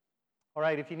All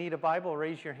right, if you need a Bible,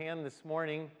 raise your hand this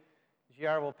morning.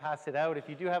 GR will pass it out. If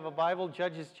you do have a Bible,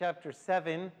 Judges chapter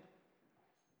 7.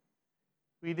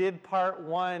 We did part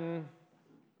 1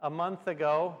 a month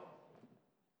ago.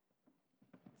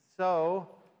 So,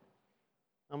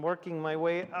 I'm working my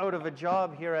way out of a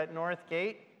job here at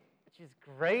Northgate, which is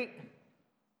great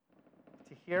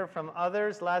to hear from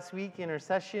others. Last week,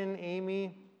 intercession,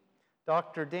 Amy,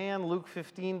 Dr. Dan, Luke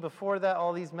 15. Before that,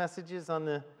 all these messages on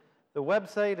the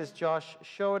website, as Josh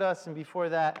showed us. And before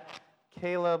that,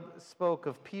 Caleb spoke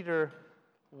of Peter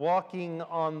walking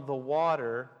on the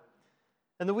water.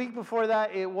 And the week before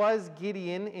that, it was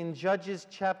Gideon in Judges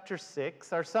chapter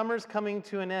 6. Our summer's coming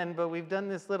to an end, but we've done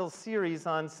this little series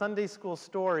on Sunday school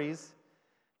stories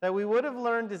that we would have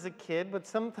learned as a kid, but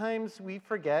sometimes we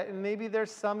forget. And maybe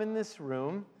there's some in this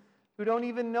room who don't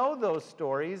even know those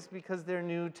stories because they're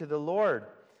new to the Lord.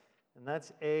 And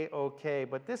that's A-okay.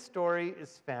 But this story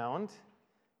is found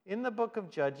in the book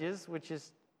of Judges, which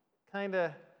is kind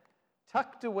of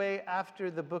tucked away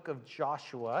after the book of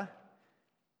Joshua,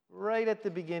 right at the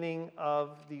beginning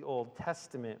of the Old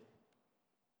Testament.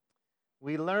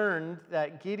 We learned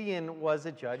that Gideon was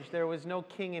a judge. There was no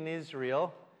king in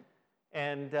Israel,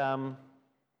 and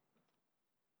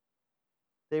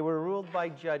they were ruled by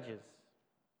judges.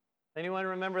 Anyone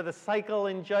remember the cycle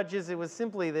in Judges? It was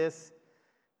simply this,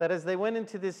 that as they went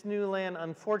into this new land,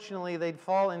 unfortunately, they'd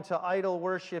fall into idol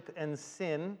worship and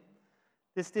sin.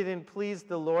 This didn't please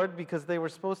the Lord because they were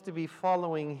supposed to be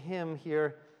following him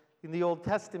here in the Old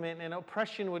Testament, and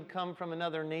oppression would come from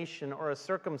another nation or a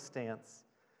circumstance.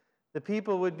 The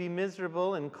people would be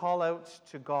miserable and call out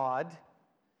to God,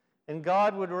 and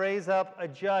God would raise up a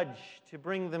judge to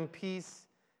bring them peace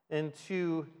and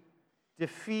to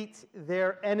defeat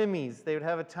their enemies. They would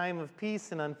have a time of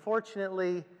peace, and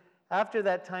unfortunately, after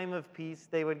that time of peace,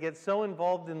 they would get so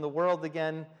involved in the world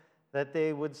again that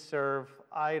they would serve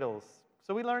idols.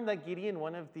 So we learned that Gideon,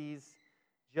 one of these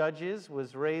judges,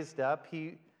 was raised up.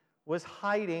 He was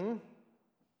hiding,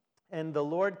 and the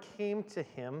Lord came to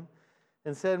him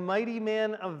and said, "Mighty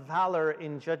man of valor,"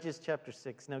 in Judges chapter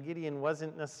 6. Now, Gideon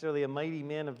wasn't necessarily a mighty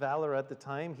man of valor at the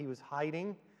time. He was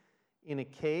hiding in a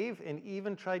cave and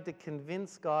even tried to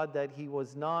convince God that he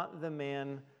was not the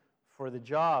man for the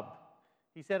job.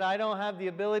 He said, "I don't have the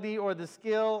ability or the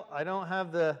skill. I don't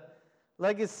have the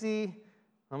legacy.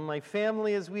 My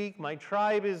family is weak. My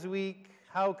tribe is weak.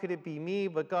 How could it be me?"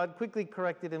 But God quickly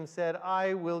corrected him, said,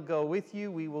 "I will go with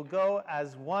you. We will go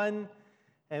as one,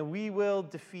 and we will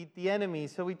defeat the enemy."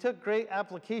 So we took great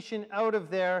application out of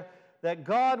there that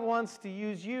God wants to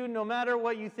use you no matter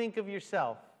what you think of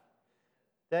yourself.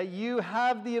 That you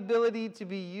have the ability to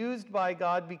be used by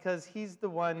God because he's the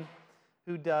one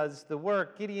who does the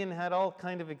work. Gideon had all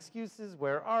kind of excuses.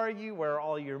 Where are you? Where are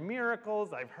all your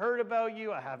miracles? I've heard about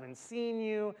you. I haven't seen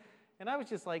you. And I was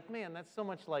just like, man, that's so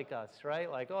much like us, right?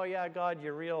 Like, oh yeah, God,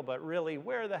 you're real, but really,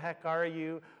 where the heck are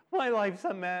you? My life's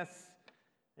a mess.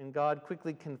 And God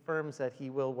quickly confirms that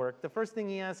he will work. The first thing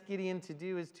he asked Gideon to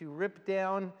do is to rip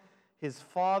down his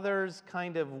father's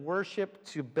kind of worship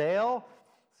to Baal.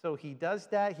 So he does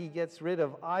that. He gets rid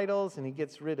of idols and he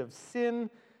gets rid of sin.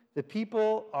 The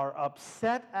people are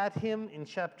upset at him in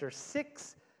chapter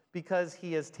 6 because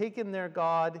he has taken their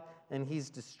God and he's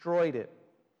destroyed it.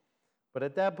 But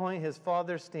at that point, his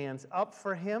father stands up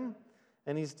for him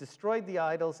and he's destroyed the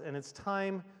idols, and it's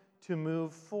time to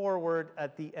move forward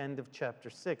at the end of chapter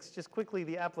 6. Just quickly,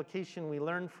 the application we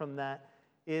learned from that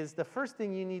is the first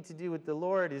thing you need to do with the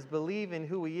Lord is believe in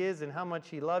who he is and how much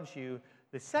he loves you.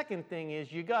 The second thing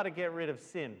is you got to get rid of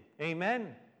sin.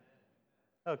 Amen?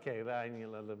 Okay,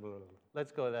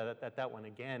 let's go at that one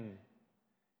again.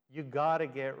 You got to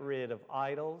get rid of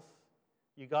idols.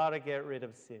 You got to get rid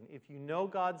of sin. If you know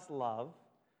God's love,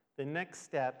 the next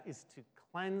step is to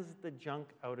cleanse the junk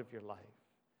out of your life.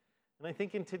 And I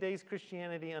think in today's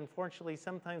Christianity, unfortunately,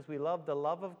 sometimes we love the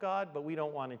love of God, but we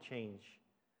don't want to change.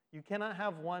 You cannot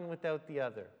have one without the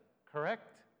other,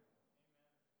 correct?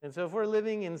 And so if we're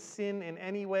living in sin in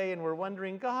any way and we're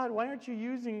wondering, God, why aren't you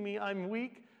using me? I'm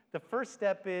weak. The first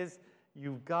step is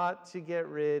you've got to get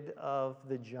rid of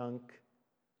the junk.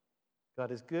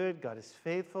 God is good. God is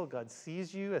faithful. God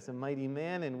sees you as a mighty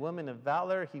man and woman of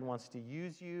valor. He wants to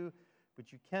use you,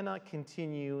 but you cannot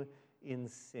continue in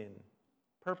sin.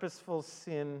 Purposeful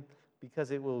sin,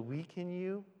 because it will weaken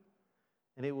you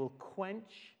and it will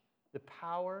quench the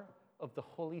power of the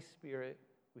Holy Spirit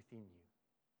within you.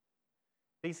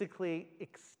 Basically,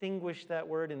 extinguish that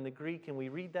word in the Greek, and we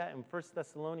read that in 1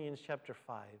 Thessalonians chapter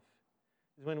 5.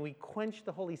 Is when we quench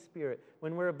the Holy Spirit.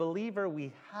 When we're a believer,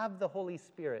 we have the Holy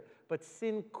Spirit, but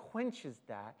sin quenches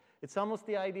that. It's almost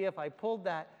the idea if I pulled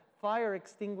that fire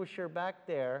extinguisher back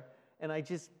there and I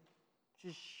just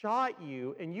shot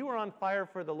you, and you were on fire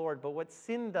for the Lord. But what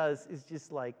sin does is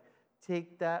just like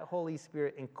take that Holy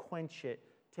Spirit and quench it,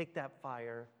 take that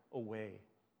fire away.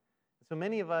 So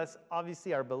many of us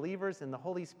obviously are believers, and the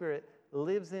Holy Spirit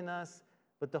lives in us,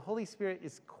 but the Holy Spirit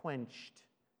is quenched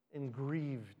and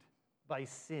grieved by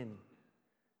sin.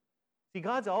 See,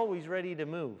 God's always ready to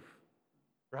move,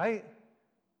 right?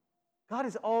 God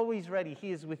is always ready.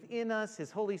 He is within us.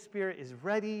 His Holy Spirit is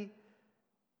ready.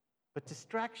 But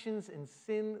distractions and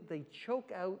sin, they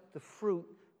choke out the fruit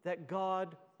that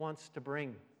God wants to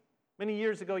bring. Many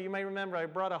years ago, you might remember, I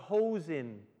brought a hose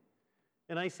in,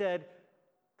 and I said,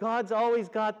 God's always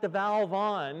got the valve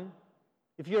on.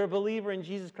 If you're a believer in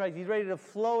Jesus Christ, He's ready to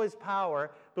flow His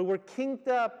power, but we're kinked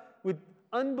up with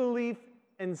unbelief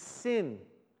and sin.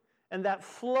 And that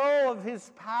flow of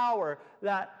His power,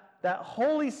 that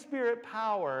Holy Spirit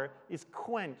power is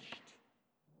quenched.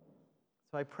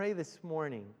 So I pray this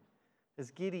morning, as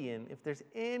Gideon, if there's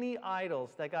any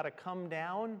idols that got to come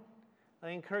down, I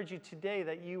encourage you today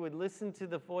that you would listen to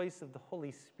the voice of the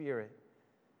Holy Spirit.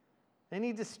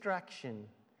 Any distraction,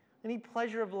 any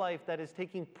pleasure of life that is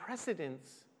taking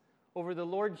precedence over the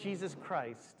Lord Jesus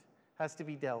Christ has to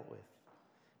be dealt with.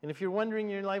 And if you're wondering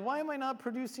in your life, why am I not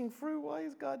producing fruit? Why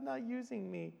is God not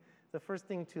using me? The first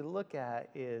thing to look at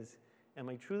is, am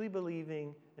I truly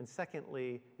believing? And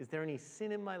secondly, is there any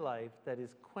sin in my life that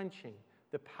is quenching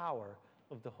the power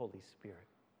of the Holy Spirit?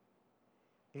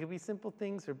 It could be simple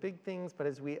things or big things, but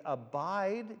as we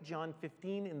abide, John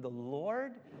 15, in the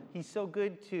Lord, He's so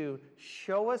good to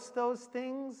show us those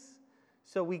things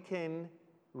so we can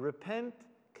repent,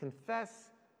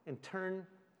 confess, and turn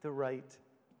the right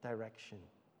direction.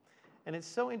 And it's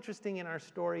so interesting in our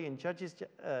story in Judges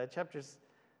chapter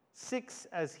 6,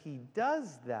 as he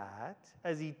does that,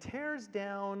 as he tears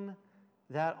down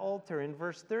that altar, in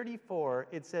verse 34,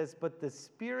 it says, "But the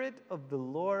Spirit of the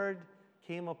Lord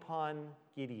came upon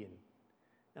Gideon."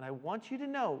 And I want you to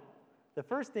note, the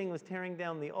first thing was tearing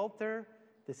down the altar.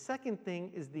 The second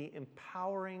thing is the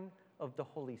empowering of the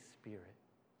Holy Spirit.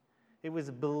 It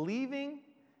was believing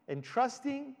and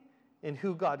trusting in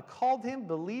who God called him,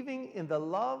 believing in the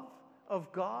love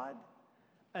of God,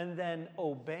 and then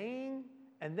obeying.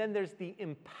 And then there's the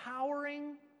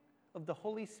empowering of the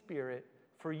Holy Spirit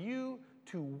for you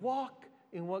to walk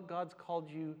in what God's called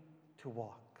you to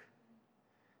walk.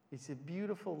 It's a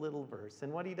beautiful little verse.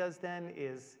 And what he does then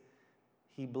is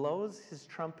he blows his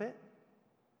trumpet.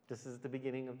 This is the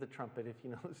beginning of the trumpet. If you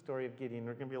know the story of Gideon,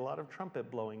 there's going to be a lot of trumpet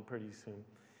blowing pretty soon.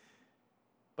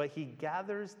 But he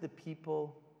gathers the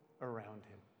people around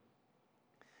him.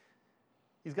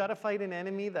 He's got to fight an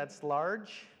enemy that's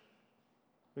large.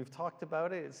 We've talked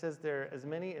about it. It says there are as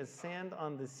many as sand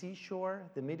on the seashore.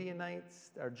 The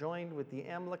Midianites are joined with the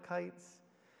Amalekites.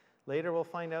 Later we'll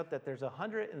find out that there's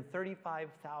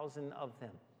 135,000 of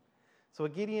them. So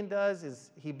what Gideon does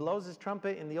is he blows his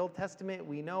trumpet. In the Old Testament,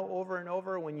 we know over and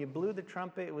over when you blew the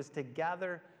trumpet, it was to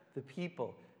gather the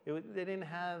people. They didn't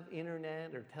have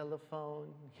internet or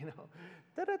telephone,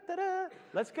 da-da-da-da,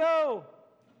 let's go.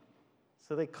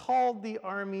 So they called the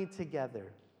army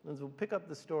together. And we'll pick up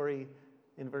the story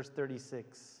in verse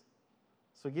 36.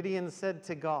 So Gideon said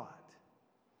to God,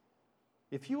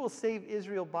 "If you will save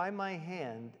Israel by my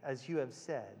hand, as you have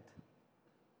said,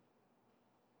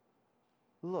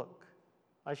 look,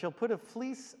 I shall put a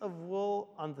fleece of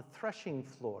wool on the threshing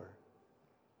floor.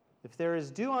 If there is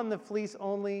dew on the fleece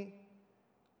only,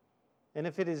 and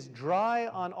if it is dry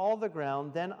on all the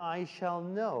ground, then I shall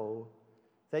know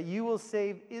that you will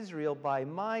save Israel by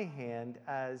my hand,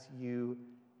 as you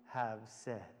have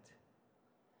said."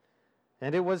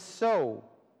 And it was so.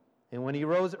 And when he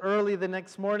rose early the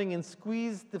next morning and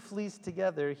squeezed the fleece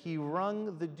together, he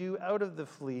wrung the dew out of the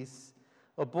fleece,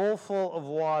 a bowl full of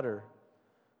water.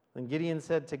 Then Gideon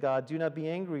said to God, "Do not be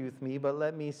angry with me, but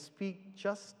let me speak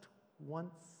just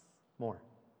once more.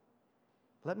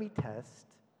 Let me test.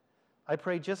 I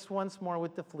pray just once more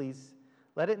with the fleece.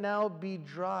 Let it now be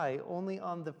dry only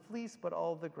on the fleece, but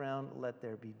all the ground let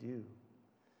there be dew."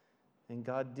 And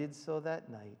God did so that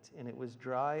night, and it was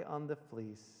dry on the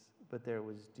fleece, but there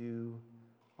was dew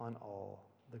on all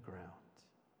the ground.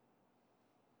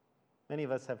 Many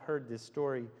of us have heard this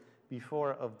story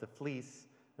before of the fleece,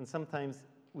 and sometimes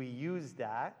we use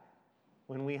that.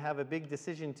 When we have a big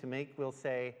decision to make, we'll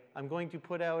say, "I'm going to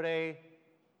put out a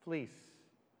fleece."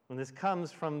 And this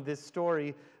comes from this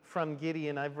story from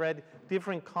Gideon. I've read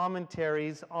different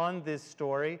commentaries on this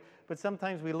story, but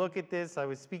sometimes we look at this. I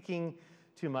was speaking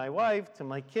to my wife, to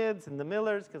my kids, and the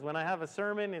Millers, because when I have a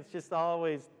sermon, it's just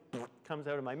always comes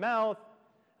out of my mouth.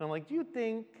 And I'm like, "Do you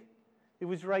think it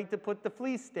was right to put the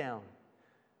fleece down?"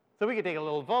 So we could take a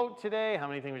little vote today. How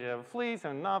many think we should have a fleece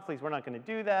and not fleece? We're not going to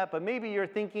do that. But maybe you're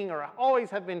thinking or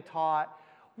always have been taught,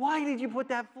 why did you put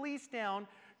that fleece down?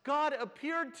 God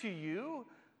appeared to you.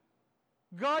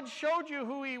 God showed you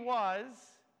who he was.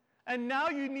 And now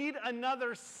you need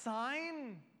another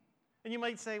sign? And you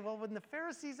might say, well, when the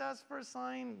Pharisees asked for a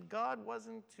sign, God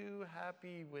wasn't too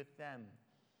happy with them.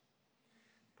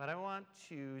 But I want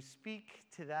to speak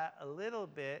to that a little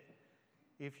bit.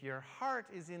 If your heart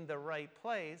is in the right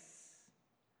place,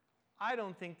 I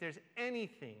don't think there's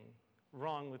anything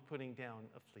wrong with putting down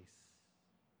a fleece.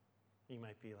 You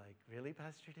might be like, really,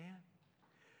 Pastor Dan?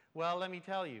 Well, let me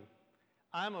tell you,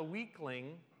 I'm a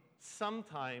weakling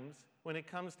sometimes when it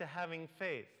comes to having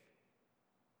faith.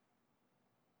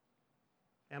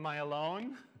 Am I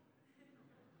alone?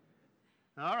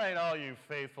 All right, all you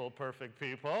faithful, perfect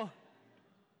people.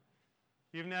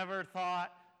 You've never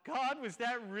thought, God, was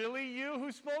that really you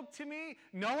who spoke to me?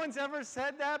 No one's ever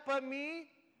said that but me?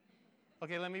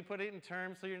 Okay, let me put it in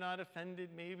terms so you're not offended.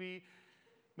 Maybe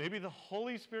the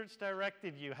Holy Spirit's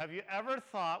directed you. Have you ever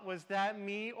thought, was that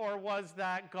me or was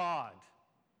that God?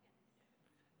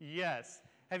 Yes.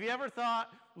 Have you ever thought,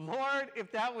 Lord,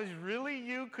 if that was really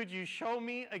you, could you show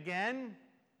me again?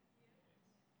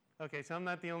 Okay, so I'm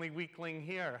not the only weakling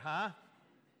here, huh?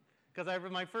 Because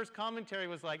my first commentary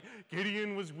was like,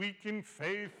 Gideon was weak in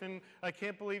faith, and I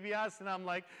can't believe he asked. And I'm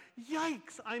like,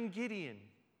 yikes, I'm Gideon.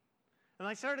 And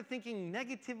I started thinking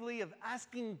negatively of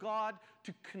asking God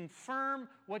to confirm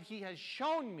what he has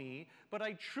shown me, but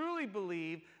I truly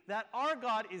believe that our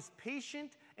God is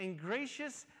patient and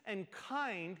gracious and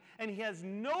kind, and he has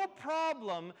no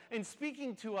problem in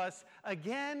speaking to us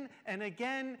again and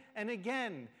again and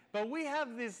again. But we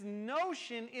have this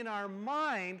notion in our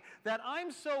mind that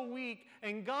I'm so weak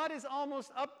and God is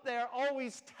almost up there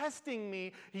always testing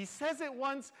me. He says it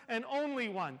once and only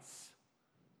once.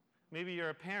 Maybe you're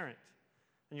a parent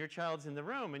and your child's in the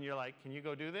room and you're like, can you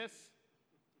go do this?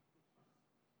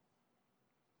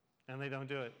 And they don't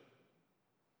do it.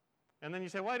 And then you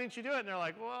say, why didn't you do it? And they're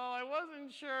like, well, I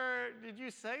wasn't sure. Did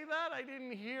you say that? I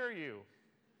didn't hear you.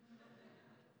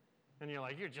 And you're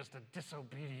like, you're just a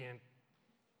disobedient.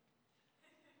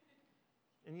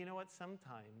 And you know what?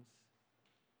 Sometimes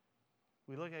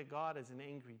we look at God as an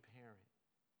angry parent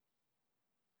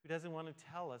who doesn't want to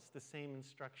tell us the same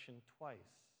instruction twice.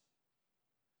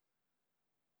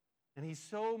 And he's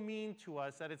so mean to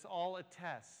us that it's all a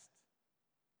test.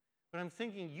 But I'm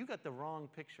thinking, you got the wrong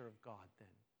picture of God then.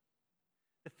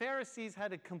 The Pharisees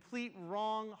had a complete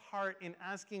wrong heart in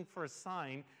asking for a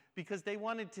sign because they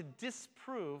wanted to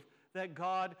disprove that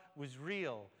God was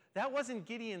real. That wasn't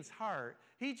Gideon's heart.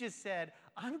 He just said,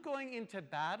 I'm going into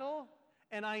battle,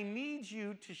 and I need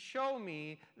you to show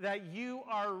me that you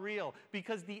are real.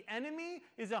 Because the enemy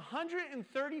is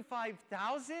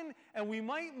 135,000, and we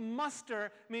might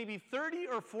muster maybe 30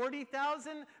 or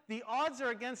 40,000. The odds are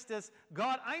against us.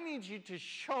 God, I need you to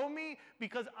show me,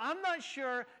 because I'm not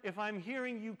sure if I'm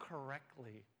hearing you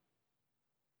correctly.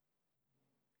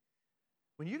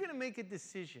 When you're going to make a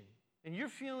decision, and you're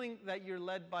feeling that you're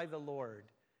led by the Lord,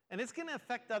 and it's going to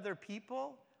affect other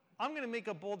people, I'm going to make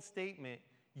a bold statement.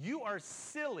 You are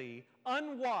silly,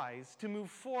 unwise to move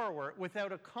forward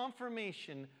without a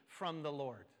confirmation from the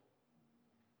Lord.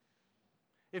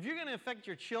 If you're going to affect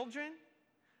your children,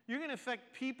 you're going to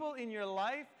affect people in your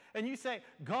life, and you say,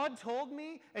 God told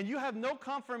me, and you have no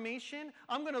confirmation,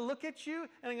 I'm going to look at you,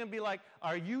 and I'm going to be like,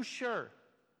 are you sure?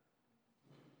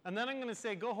 And then I'm going to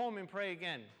say, go home and pray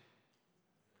again.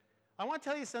 I want to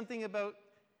tell you something about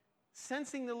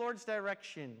sensing the Lord's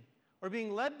direction or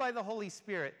being led by the Holy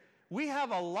Spirit. We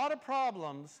have a lot of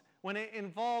problems when it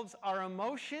involves our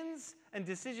emotions and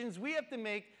decisions we have to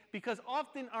make, because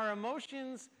often our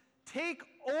emotions take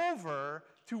over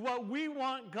to what we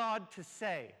want God to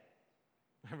say.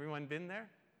 Everyone been there?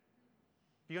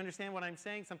 Do you understand what I'm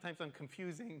saying? Sometimes I'm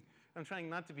confusing. I'm trying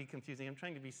not to be confusing. I'm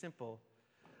trying to be simple.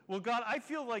 Well, God, I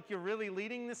feel like you're really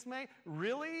leading this way.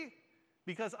 Really?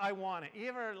 Because I want it. You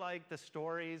ever like the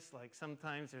stories, like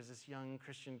sometimes there's this young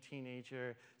Christian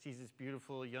teenager, sees this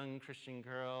beautiful young Christian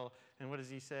girl, and what does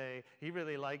he say? He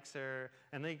really likes her,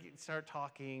 and they start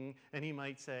talking, and he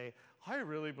might say, I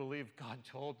really believe God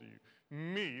told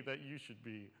me that you should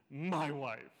be my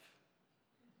wife.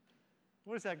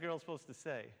 What is that girl supposed to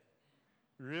say?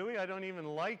 Really? I don't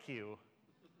even like you.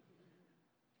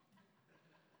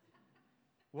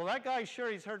 Well, that guy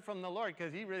sure he's heard from the Lord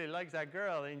because he really likes that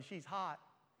girl and she's hot.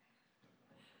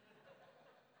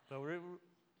 So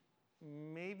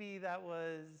maybe that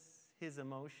was his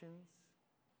emotions,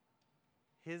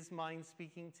 his mind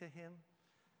speaking to him.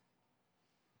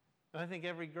 And I think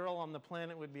every girl on the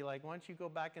planet would be like, why don't you go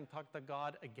back and talk to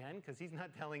God again? Because he's not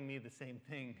telling me the same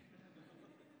thing.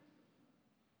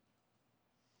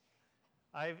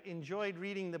 I've enjoyed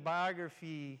reading the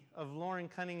biography of Lauren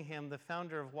Cunningham, the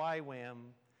founder of YWAM,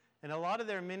 and a lot of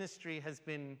their ministry has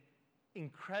been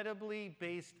incredibly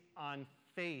based on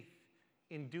faith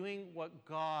in doing what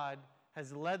God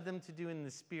has led them to do in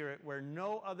the Spirit. Where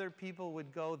no other people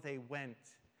would go, they went.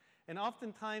 And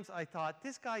oftentimes I thought,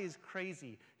 this guy is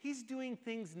crazy. He's doing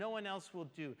things no one else will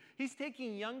do. He's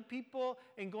taking young people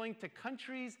and going to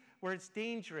countries where it's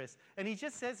dangerous. And he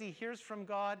just says he hears from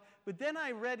God. But then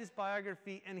I read his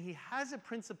biography, and he has a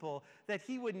principle that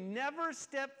he would never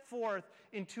step forth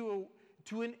into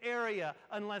an area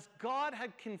unless God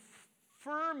had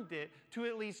confirmed it to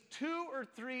at least 2 or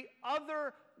 3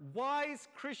 other wise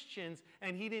Christians,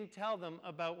 and he didn't tell them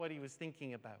about what he was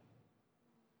thinking about.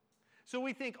 So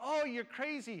we think, oh, you're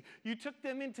crazy. You took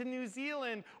them into New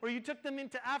Zealand, or you took them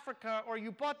into Africa, or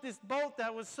you bought this boat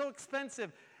that was so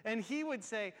expensive. And he would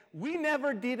say, we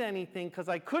never did anything because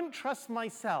I couldn't trust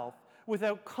myself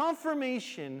without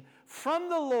confirmation from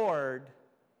the Lord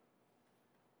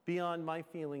beyond my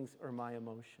feelings or my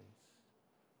emotions.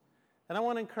 And I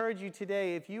want to encourage you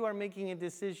today, if you are making a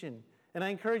decision, and I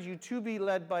encourage you to be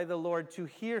led by the Lord, to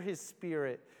hear his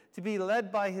Spirit, to be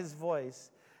led by his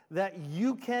voice, that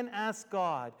you can ask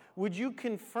God, would you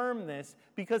confirm this?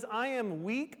 Because I am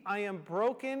weak, I am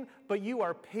broken, but you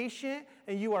are patient,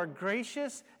 and you are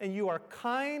gracious, and you are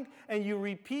kind, and you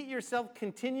repeat yourself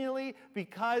continually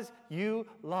because you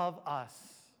love us.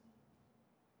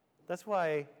 That's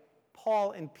why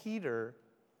Paul and Peter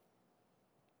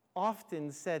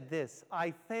often said this,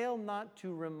 I fail not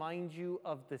to remind you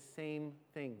of the same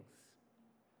things.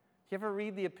 You ever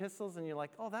read the epistles and you're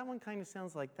like, oh, that one kind of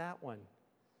sounds like that one.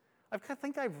 I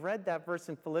think I've read that verse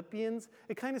in Philippians.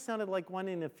 It kind of sounded like one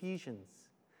in Ephesians.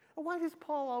 And why does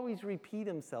Paul always repeat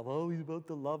himself? Oh, he's about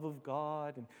the love of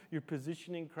God and your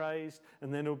position in Christ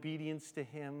and then obedience to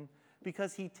him.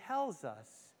 Because he tells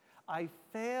us, I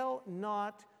fail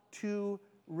not to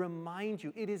remind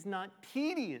you. It is not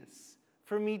tedious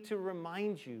for me to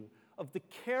remind you of the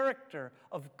character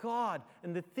of God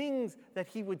and the things that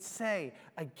he would say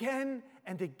again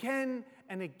and again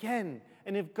and again.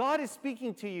 And if God is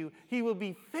speaking to you, he will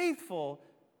be faithful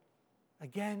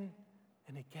again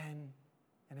and again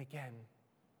and again.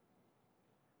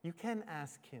 You can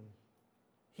ask him.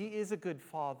 He is a good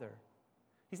father.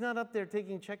 He's not up there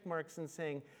taking check marks and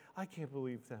saying, I can't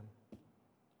believe them.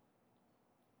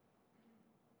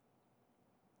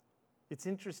 It's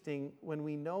interesting, when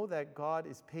we know that God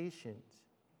is patient,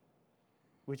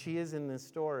 which he is in this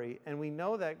story, and we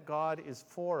know that God is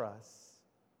for us,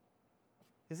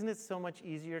 isn't it so much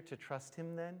easier to trust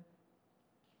him then?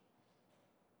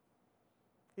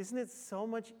 Isn't it so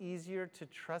much easier to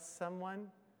trust someone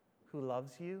who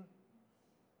loves you,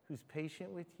 who's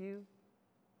patient with you,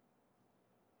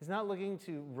 is not looking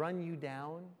to run you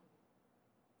down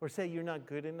or say you're not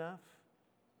good enough?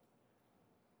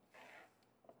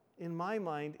 In my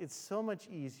mind, it's so much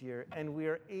easier, and we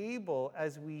are able,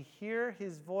 as we hear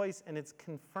his voice and it's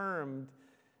confirmed,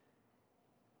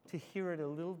 to hear it a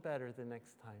little better the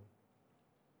next time.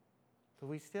 But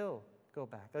we still go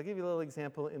back. I'll give you a little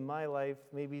example in my life,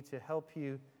 maybe to help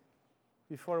you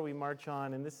before we march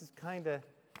on, and this is kind of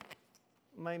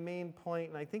my main point,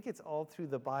 and I think it's all through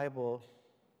the Bible,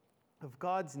 of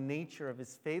God's nature, of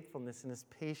his faithfulness and his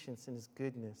patience and his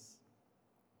goodness.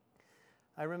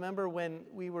 I remember when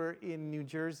we were in New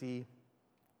Jersey,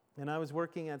 and I was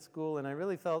working at school, and I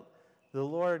really felt the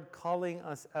Lord calling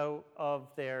us out of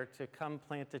there to come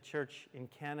plant a church in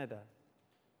Canada.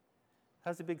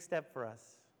 That was a big step for us.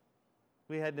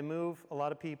 We had to move a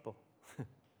lot of people.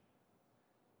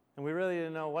 And we really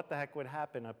didn't know what the heck would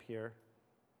happen up here.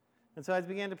 And so I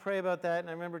began to pray about that, and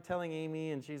I remember telling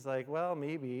Amy, and she's like, well,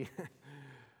 maybe. I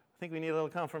think we need a little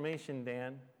confirmation,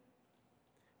 Dan.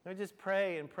 And I just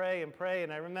pray and pray and pray,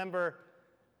 and I remember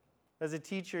as a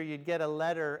teacher, you'd get a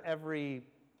letter every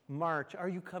March, are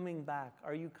you coming back?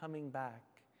 Are you coming back?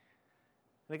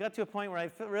 And I got to a point where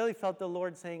I really felt the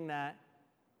Lord saying that,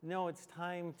 no, it's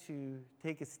time to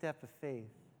take a step of faith.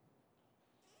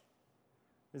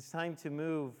 It's time to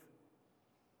move.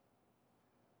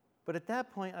 But at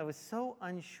that point, I was so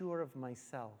unsure of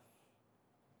myself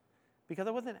because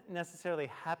I wasn't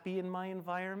necessarily happy in my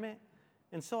environment.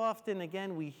 And so often,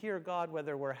 again, we hear God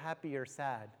whether we're happy or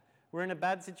sad. We're in a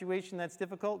bad situation that's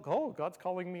difficult. Oh, God's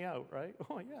calling me out, right?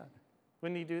 Oh, yeah.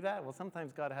 Wouldn't he do that? Well,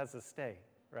 sometimes God has us stay,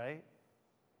 right?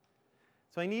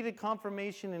 So I needed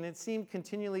confirmation, and it seemed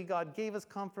continually God gave us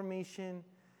confirmation.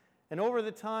 And over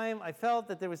the time, I felt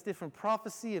that there was different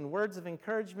prophecy and words of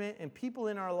encouragement and people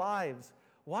in our lives,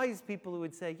 wise people who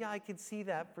would say, yeah, I could see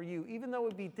that for you, even though it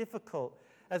would be difficult.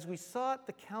 As we sought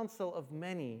the counsel of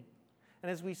many,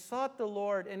 and as we sought the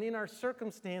Lord, and in our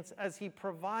circumstance, as He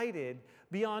provided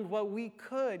beyond what we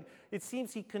could, it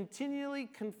seems He continually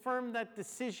confirmed that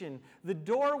decision. The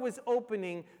door was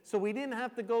opening, so we didn't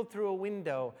have to go through a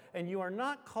window. And you are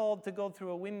not called to go through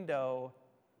a window,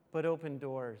 but open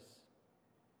doors.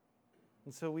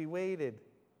 And so we waited.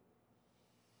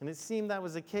 And it seemed that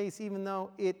was the case, even though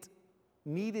it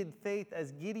needed faith,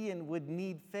 as Gideon would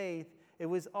need faith. It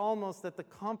was almost that the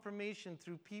confirmation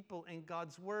through people and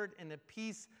God's word and the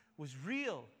peace was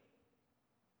real.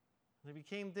 There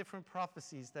became different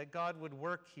prophecies that God would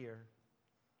work here.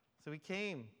 So He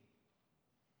came.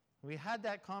 We had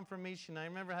that confirmation. I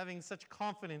remember having such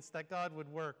confidence that God would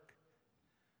work.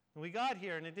 And we got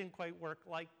here, and it didn't quite work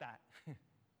like that.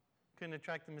 Couldn't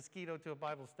attract a mosquito to a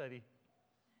Bible study.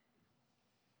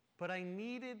 But I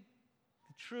needed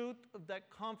the truth of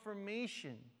that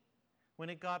confirmation when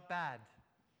it got bad.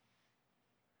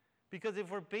 Because if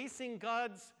we're basing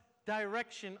God's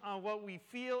direction on what we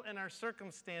feel and our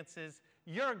circumstances,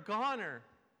 you're a goner.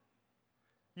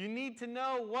 You need to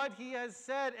know what He has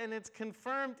said, and it's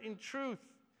confirmed in truth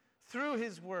through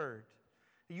His word.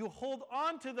 You hold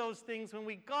on to those things. When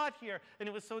we got here, and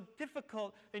it was so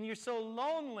difficult, and you're so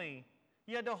lonely,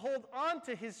 you had to hold on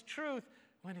to His truth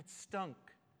when it stunk.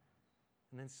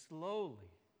 And then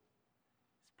slowly,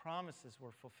 His promises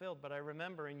were fulfilled. But I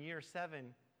remember in year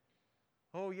 7,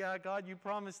 oh yeah, God, you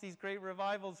promised these great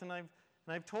revivals, and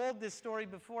I've told this story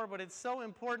before, but it's so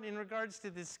important in regards to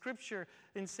this scripture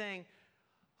in saying,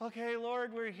 okay,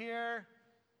 Lord, we're here.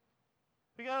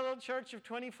 We got a little church of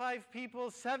 25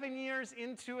 people, 7 years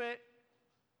into it.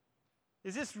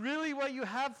 Is this really what you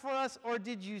have for us, or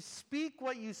did you speak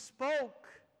what you spoke?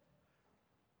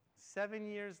 7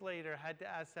 years later, I had to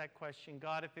ask that question,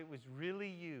 God, if it was really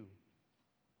you,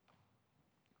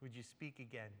 would you speak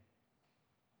again?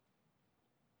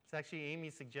 It's actually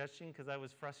Amy's suggestion because I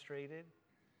was frustrated.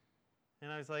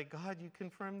 And I was like, God, you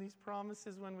confirmed these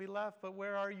promises when we left, but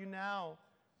where are you now?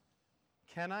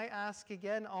 Can I ask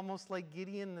again, almost like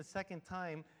Gideon the second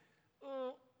time,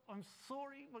 oh, I'm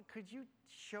sorry, but could you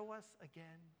show us again?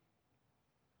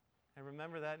 I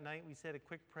remember that night we said a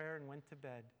quick prayer and went to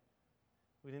bed.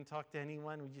 We didn't talk to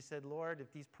anyone. We just said, Lord,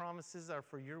 if these promises are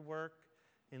for your work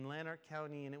in Lanark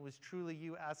County, and it was truly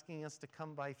you asking us to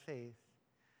come by faith,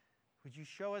 would you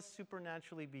show us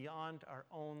supernaturally beyond our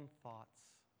own thoughts?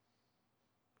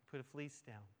 Put a fleece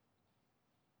down.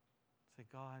 Say,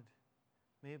 God,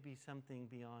 may it be something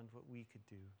beyond what we could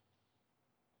do.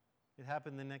 It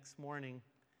happened the next morning.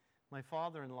 My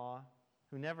father-in-law,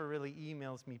 who never really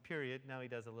emails me, period, now he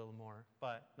does a little more,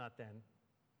 but not then,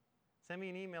 sent me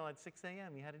an email at 6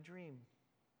 a.m. He had a dream.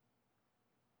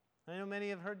 I know many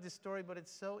have heard this story, but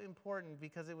it's so important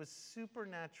because it was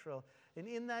supernatural. And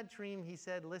in that dream, he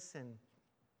said, listen,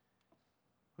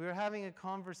 we were having a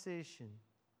conversation,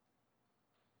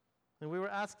 and we were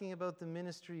asking about the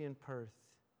ministry in Perth.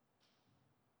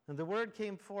 And the word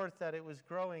came forth that it was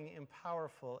growing and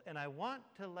powerful. And I want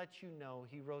to let you know,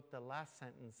 he wrote the last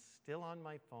sentence, still on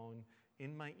my phone,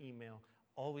 in my email,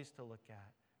 always to look at.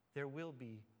 There will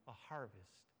be a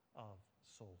harvest of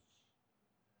souls.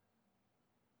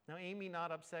 Now, Amy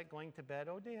not upset going to bed.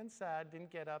 Oh, Dan's sad.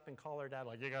 Didn't get up and call her dad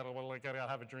like, you gotta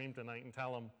have a dream tonight and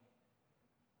tell him.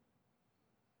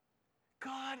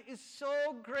 God is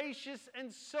so gracious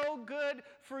and so good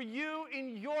for you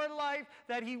in your life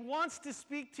that He wants to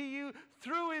speak to you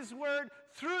through His word,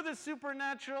 through the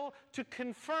supernatural, to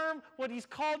confirm what He's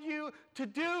called you to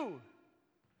do.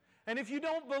 And if you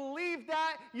don't believe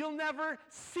that, you'll never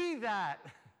see that.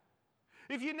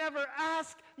 If you never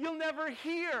ask, you'll never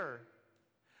hear.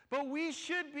 But we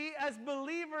should be, as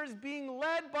believers, being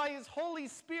led by His Holy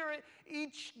Spirit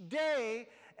each day.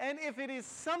 And if it is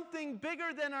something bigger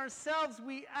than ourselves,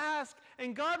 we ask,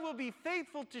 and God will be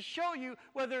faithful to show you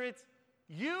whether it's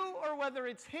you or whether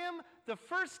it's Him. The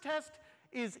first test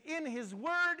is in His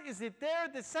Word. Is it there?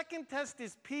 The second test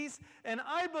is peace, and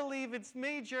I believe it's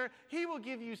major. He will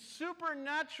give you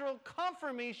supernatural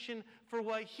confirmation for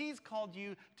what He's called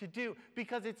you to do,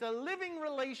 because it's a living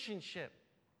relationship.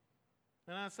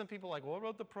 And I know some people are like, well, what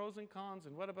about the pros and cons,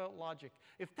 and what about logic?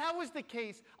 If that was the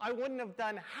case, I wouldn't have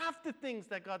done half the things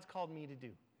that God's called me to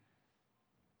do.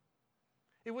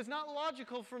 It was not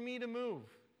logical for me to move.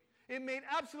 It made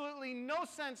absolutely no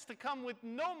sense to come with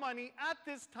no money at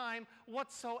this time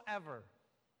whatsoever.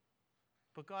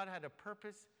 But God had a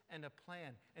purpose and a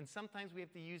plan. And sometimes we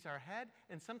have to use our head,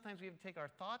 and sometimes we have to take our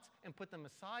thoughts and put them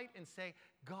aside and say,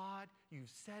 God, you've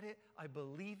said it, I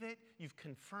believe it, you've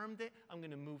confirmed it, I'm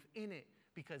going to move in it,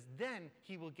 because then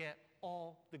he will get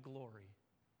all the glory.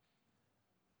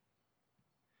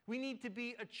 We need to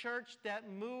be a church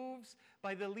that moves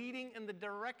by the leading and the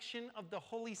direction of the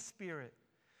Holy Spirit,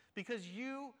 because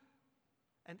you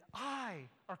and I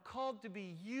are called to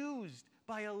be used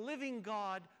by a living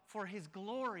God for his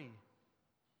glory.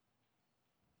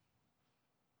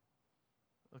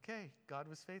 Okay, God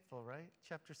was faithful, right?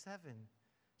 Chapter 7.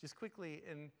 Just quickly,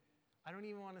 and I don't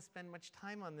even want to spend much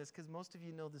time on this because most of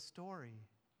you know the story.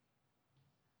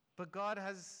 But God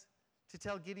has to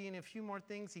tell Gideon a few more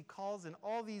things. He calls, and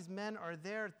all these men are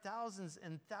there, thousands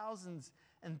and thousands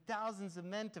and thousands of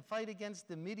men to fight against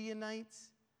the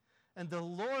Midianites. And the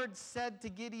Lord said to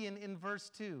Gideon in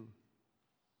verse 2,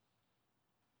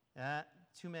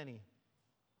 too many.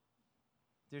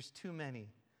 There's too many.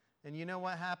 And you know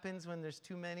what happens when there's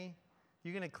too many?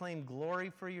 You're going to claim glory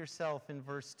for yourself in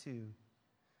verse 2.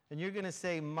 And you're going to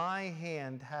say, my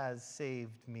hand has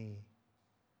saved me.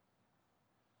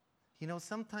 You know,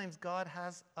 sometimes God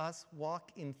has us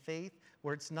walk in faith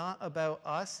where it's not about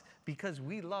us because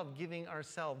we love giving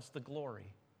ourselves the glory.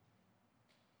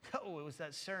 Oh, it was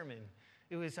that sermon.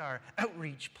 It was our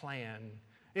outreach plan.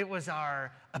 It was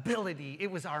our ability. It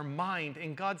was our mind.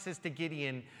 And God says to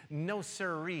Gideon, no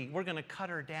sirree, we're going to cut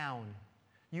her down.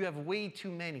 You have way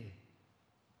too many.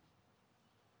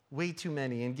 Way too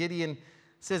many. And Gideon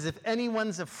says, if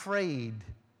anyone's afraid,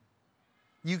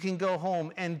 you can go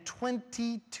home. And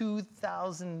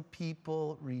 22,000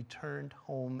 people returned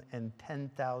home and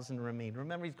 10,000 remained.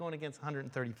 Remember, he's going against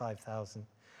 135,000.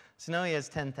 So now he has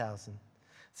 10,000.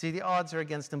 See, the odds are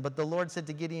against him. But the Lord said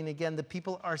to Gideon again, the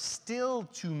people are still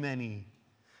too many.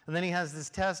 And then he has this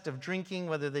test of drinking,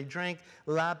 whether they drank,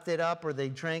 lapped it up, or they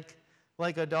drank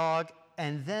like a dog.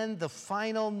 And then the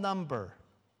final number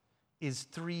is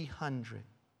 300.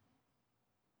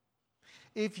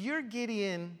 If you're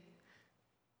Gideon,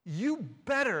 you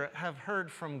better have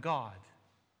heard from God.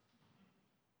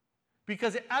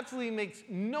 Because it absolutely makes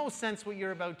no sense what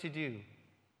you're about to do.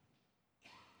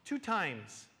 Two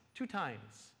times,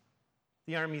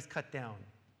 the army's cut down.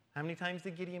 How many times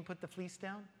did Gideon put the fleece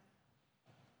down?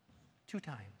 2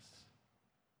 times.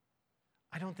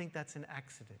 I don't think that's an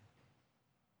accident.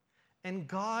 And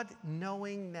God,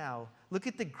 knowing now, look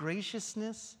at the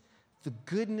graciousness, the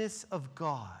goodness of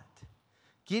God.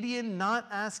 Gideon, not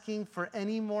asking for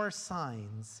any more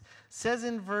signs, says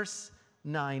in verse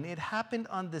 9, it happened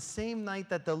on the same night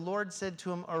that the Lord said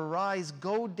to him, arise,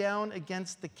 go down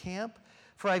against the camp,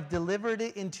 for I've delivered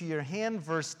it into your hand.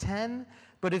 Verse 10,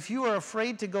 but if you are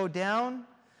afraid to go down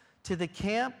to the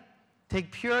camp,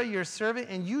 take Purah your servant,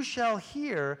 and you shall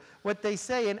hear what they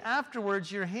say, and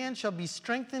afterwards your hand shall be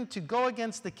strengthened to go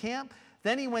against the camp.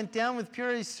 Then he went down with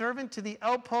Purah's servant to the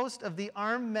outpost of the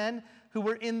armed men who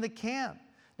were in the camp.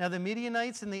 Now the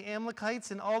Midianites and the Amalekites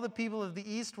and all the people of the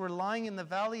east were lying in the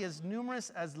valley as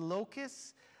numerous as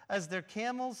locusts, as their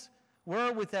camels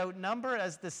were without number,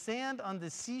 as the sand on the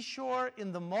seashore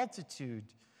in the multitude.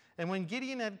 And when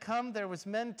Gideon had come, there was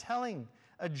men telling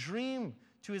a dream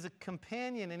to his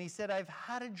companion, and he said, I've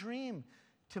had a dream.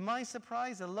 To my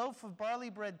surprise, a loaf of barley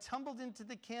bread tumbled into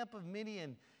the camp of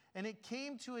Midian, and it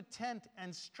came to a tent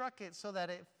and struck it so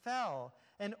that it fell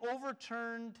and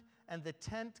overturned, and the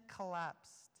tent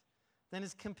collapsed. Then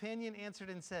his companion answered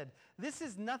and said, this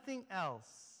is nothing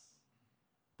else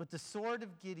but the sword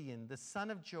of Gideon, the son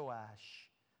of Joash,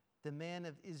 the man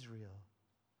of Israel.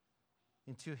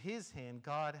 Into his hand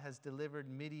God has delivered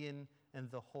Midian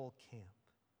and the whole camp.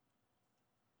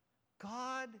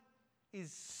 God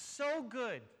is so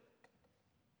good,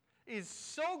 is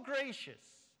so gracious.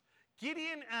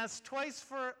 Gideon asks twice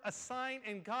for a sign,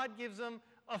 and God gives him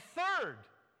a third.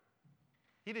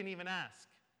 He didn't even ask.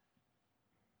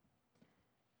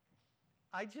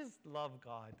 I just love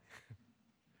God.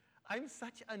 I'm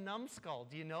such a numbskull.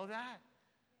 Do you know that?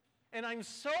 And I'm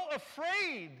so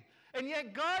afraid. And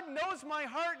yet God knows my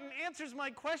heart and answers my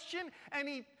question. And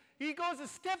he goes a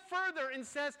step further and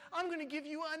says, I'm going to give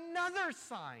you another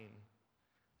sign.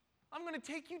 I'm going to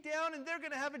take you down, and they're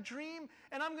going to have a dream,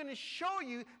 and I'm going to show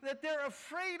you that they're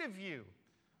afraid of you.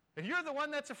 And you're the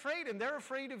one that's afraid, and they're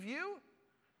afraid of you?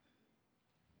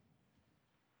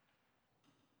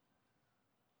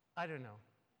 I don't know.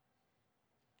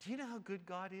 Do you know how good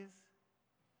God is?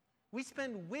 We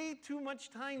spend way too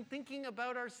much time thinking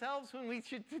about ourselves when we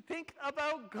should think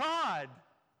about God.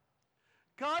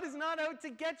 God is not out to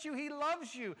get you. He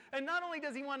loves you. And not only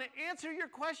does he want to answer your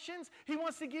questions, he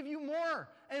wants to give you more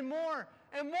and more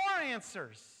and more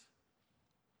answers.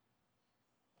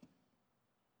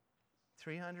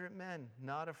 300 men,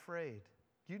 not afraid.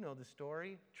 You know the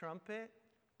story. Trumpet,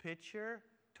 pitcher,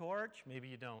 torch. Maybe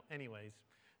you don't. Anyways,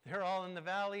 they're all in the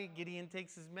valley. Gideon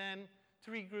takes his men,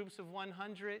 3 groups of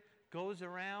 100, goes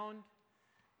around.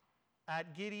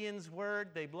 At Gideon's word,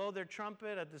 they blow their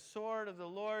trumpet at the sword of the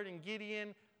Lord, and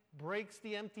Gideon breaks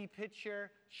the empty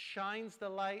pitcher, shines the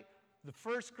light. The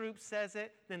first group says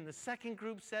it, then the second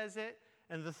group says it,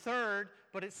 and the third,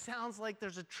 but it sounds like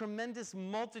there's a tremendous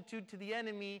multitude to the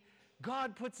enemy.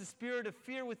 God puts a spirit of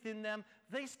fear within them.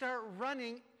 They start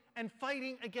running and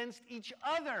fighting against each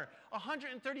other.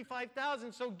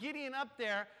 135,000. So Gideon up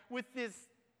there with this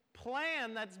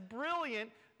plan that's brilliant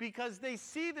because they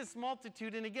see this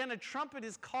multitude. And again, a trumpet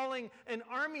is calling an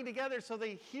army together. So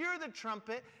they hear the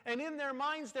trumpet, and in their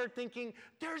minds they're thinking,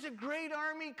 there's a great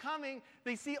army coming.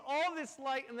 They see all this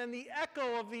light and then the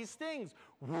echo of these things.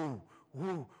 Woo,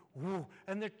 woo, woo.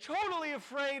 And they're totally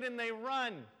afraid and they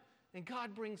run. And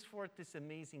God brings forth this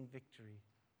amazing victory.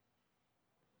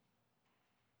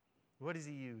 What does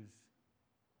he use?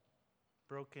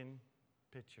 Broken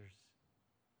pitchers.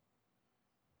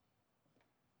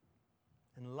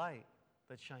 And light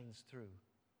that shines through.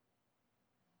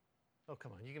 Oh,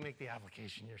 come on, you can make the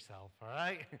application yourself, all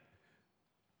right?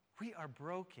 We are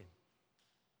broken.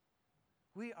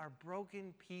 We are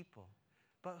broken people.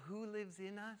 But who lives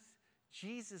in us?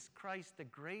 Jesus Christ, the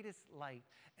greatest light.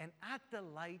 And at the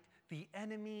light, the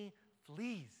enemy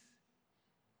flees.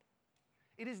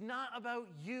 It is not about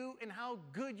you and how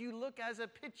good you look as a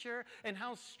pitcher and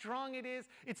how strong it is.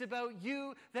 It's about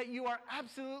you, that you are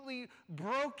absolutely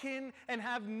broken and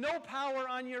have no power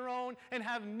on your own and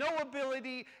have no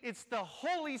ability. It's the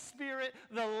Holy Spirit,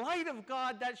 the light of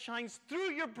God that shines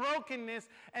through your brokenness,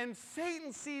 and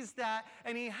Satan sees that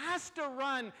and he has to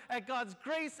run at God's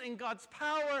grace and God's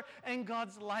power and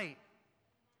God's light.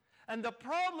 And the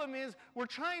problem is we're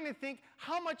trying to think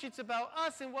how much it's about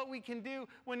us and what we can do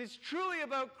when it's truly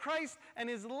about Christ and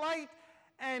his light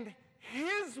and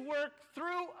his work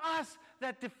through us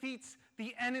that defeats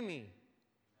the enemy.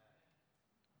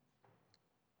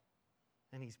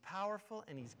 And he's powerful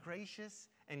and he's gracious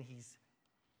and he's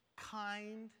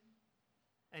kind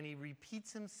and he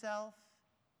repeats himself.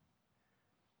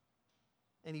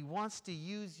 And he wants to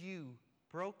use you,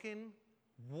 broken,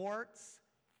 warts,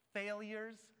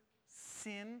 failures,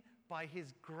 sin, by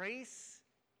his grace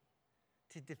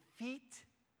to defeat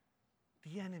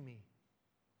the enemy.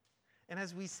 And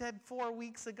as we said 4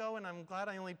 weeks ago, and I'm glad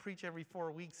I only preach every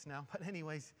 4 weeks now, but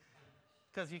anyways,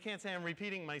 because you can't say I'm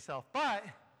repeating myself, but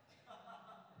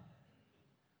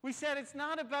we said it's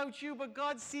not about you, but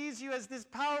God sees you as this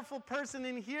powerful person,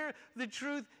 and here the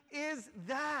truth is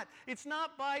that. It's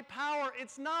not by power,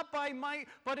 it's not by might,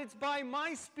 but it's by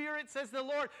my Spirit, says the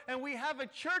Lord. And we have a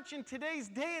church in today's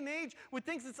day and age which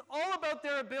thinks it's all about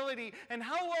their ability and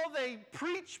how well they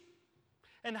preach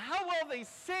and how well they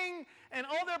sing and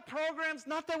all their programs.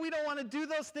 Not that we don't want to do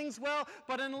those things well,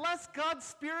 but unless God's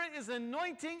Spirit is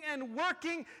anointing and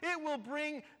working, it will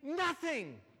bring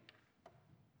nothing.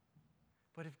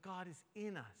 But if God is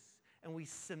in us and we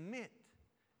submit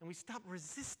and we stop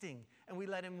resisting and we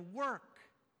let him work,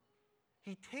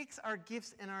 he takes our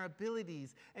gifts and our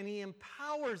abilities and he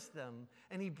empowers them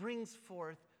and he brings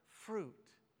forth fruit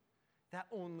that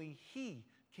only he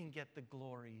can get the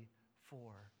glory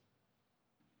for.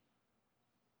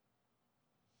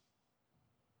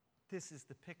 This is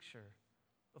the picture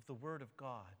of the Word of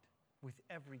God with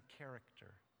every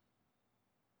character,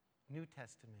 New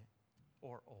Testament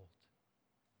or Old.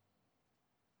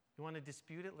 You want to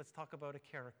dispute it? Let's talk about a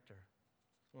character.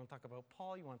 You want to talk about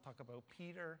Paul? You want to talk about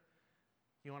Peter?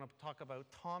 You want to talk about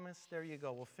Thomas? There you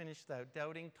go. We'll finish that.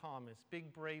 Doubting Thomas,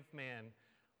 big brave man.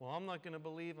 Well, I'm not going to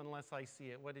believe unless I see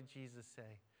it. What did Jesus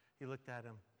say? He looked at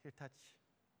him. Here,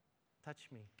 touch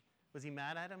me. Was he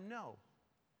mad at him? No.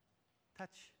 Touch.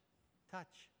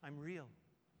 I'm real.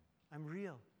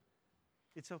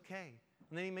 It's okay.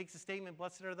 And then he makes a statement,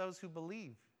 blessed are those who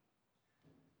believe.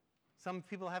 Some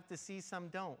people have to see, some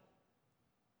don't.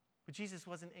 But Jesus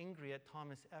wasn't angry at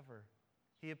Thomas ever.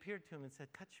 He appeared to him and said,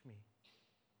 touch me.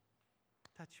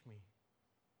 Touch me.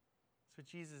 That's what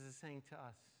Jesus is saying to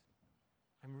us.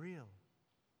 I'm real.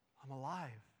 I'm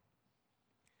alive.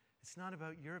 It's not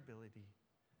about your ability.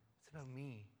 It's about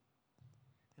me.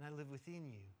 And I live within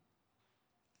you.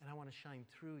 And I want to shine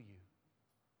through you.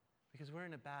 Because we're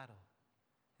in a battle.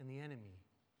 And the enemy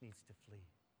needs to flee.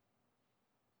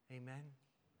 Amen?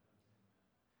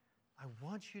 I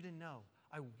want you to know,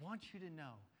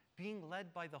 being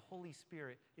led by the Holy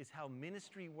Spirit is how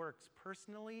ministry works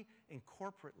personally and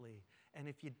corporately. And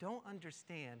if you don't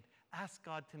understand, ask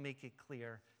God to make it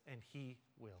clear, and he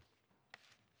will.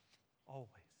 Always.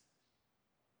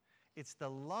 It's the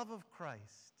love of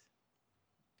Christ,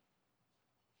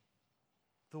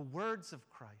 the words of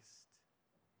Christ,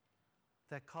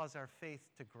 that cause our faith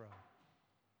to grow.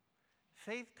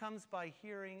 Faith comes by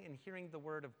hearing, and hearing the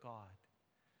word of God.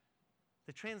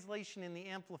 The translation in the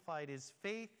Amplified is,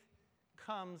 faith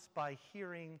comes by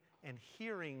hearing, and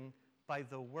hearing by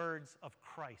the words of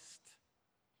Christ.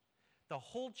 The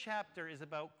whole chapter is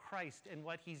about Christ and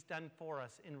what he's done for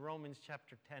us in Romans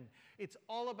chapter 10. It's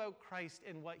all about Christ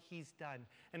and what he's done.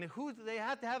 And they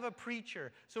had to have a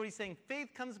preacher. So he's saying faith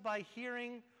comes by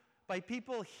hearing, by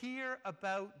people hear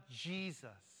about Jesus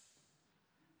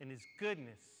and his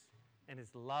goodness and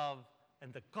his love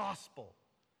and the gospel.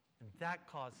 And that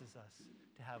causes us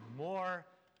to have more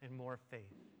and more faith.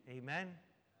 Amen?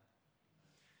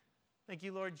 Thank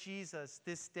you, Lord Jesus,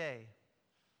 this day.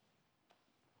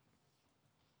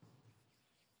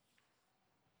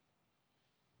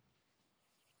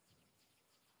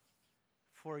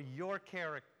 For your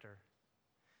character.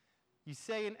 You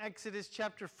say in Exodus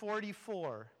chapter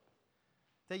 44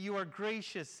 that you are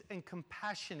gracious and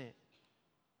compassionate,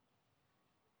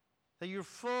 that you're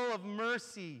full of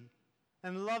mercy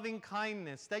and loving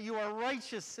kindness, that you are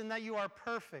righteous and that you are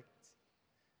perfect.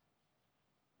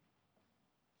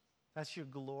 That's your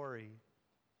glory.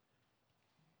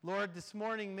 Lord, this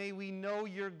morning may we know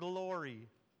your glory.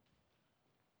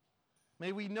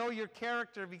 May we know your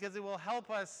character, because it will help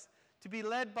us to be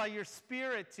led by your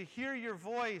Spirit, to hear your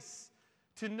voice,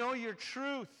 to know your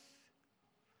truth.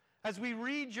 As we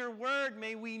read your word,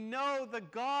 may we know the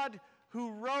God who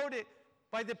wrote it.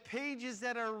 By the pages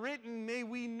that are written, may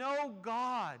we know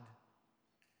God.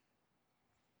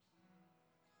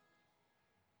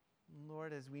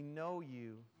 Lord, as we know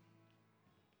you,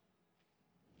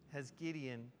 as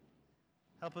Gideon,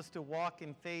 help us to walk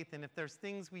in faith. And if there's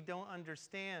things we don't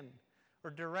understand or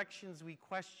directions we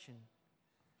question,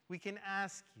 we can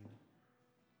ask you.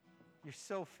 You're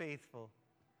so faithful.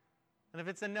 And if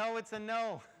it's a no, it's a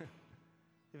no.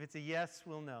 If it's a yes,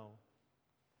 we'll know.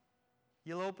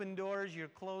 You'll open doors, you'll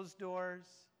close doors.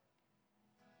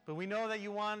 But we know that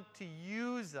you want to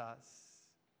use us.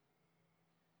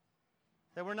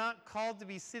 That we're not called to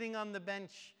be sitting on the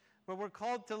bench, but we're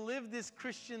called to live this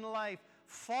Christian life,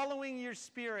 following your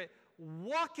Spirit,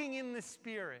 walking in the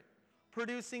Spirit,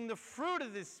 producing the fruit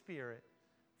of this Spirit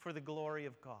for the glory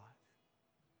of God.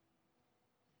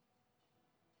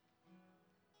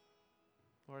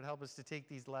 Lord, help us to take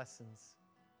these lessons.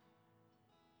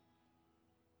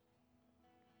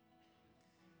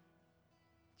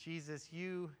 Jesus,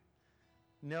 you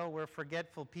know we're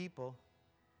forgetful people.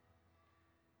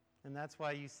 And that's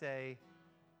why you say,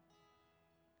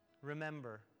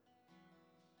 remember.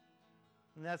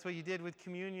 And that's what you did with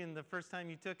communion the first time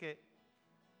you took it.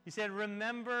 You said,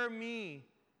 remember me.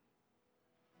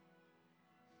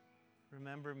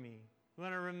 Remember me. We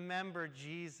want to remember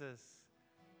Jesus,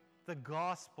 the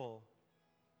gospel,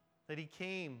 that he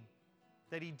came,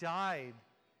 that he died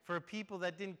for people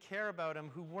that didn't care about him,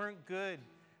 who weren't good,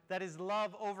 that his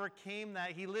love overcame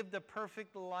that. He lived a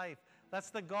perfect life. That's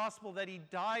the gospel, that he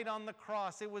died on the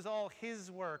cross. It was all his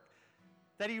work.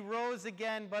 That he rose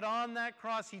again, but on that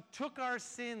cross he took our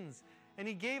sins and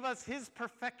he gave us his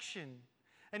perfection.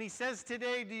 And he says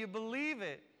today, do you believe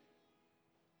it?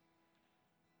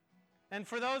 And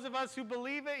for those of us who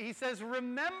believe it, he says,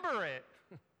 remember it.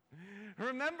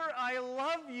 Remember, I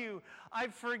love you.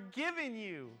 I've forgiven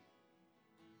you.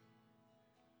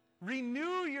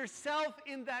 Renew yourself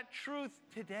in that truth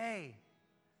today.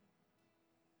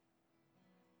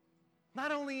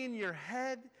 Not only in your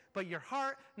head, but your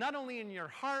heart. Not only in your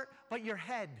heart, but your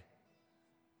head.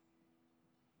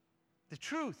 The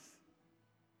truth.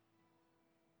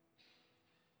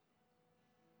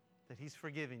 That he's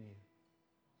forgiven you.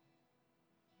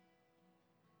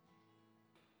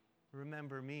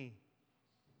 Remember me.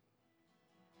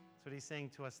 That's what he's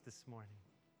saying to us this morning.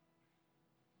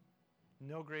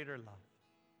 No greater love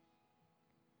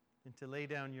than to lay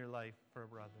down your life for a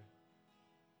brother.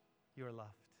 You are loved.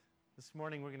 This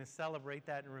morning we're going to celebrate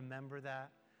that and remember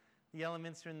that. The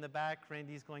elements are in the back.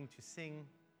 Randy's going to sing.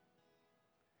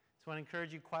 So I want to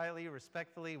encourage you quietly,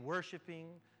 respectfully, worshiping,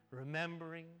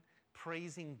 remembering,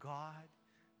 praising God.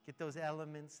 Get those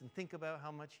elements and think about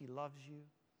how much he loves you.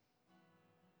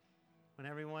 When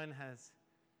everyone has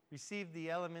received the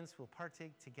elements, we'll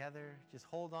partake together. Just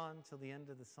hold on till the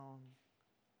end of the song.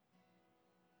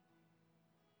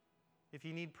 If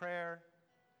you need prayer,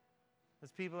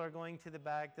 as people are going to the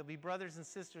back, there'll be brothers and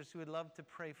sisters who would love to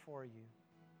pray for you.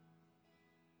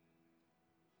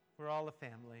 We're all a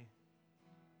family.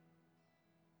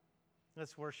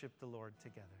 Let's worship the Lord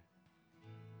together.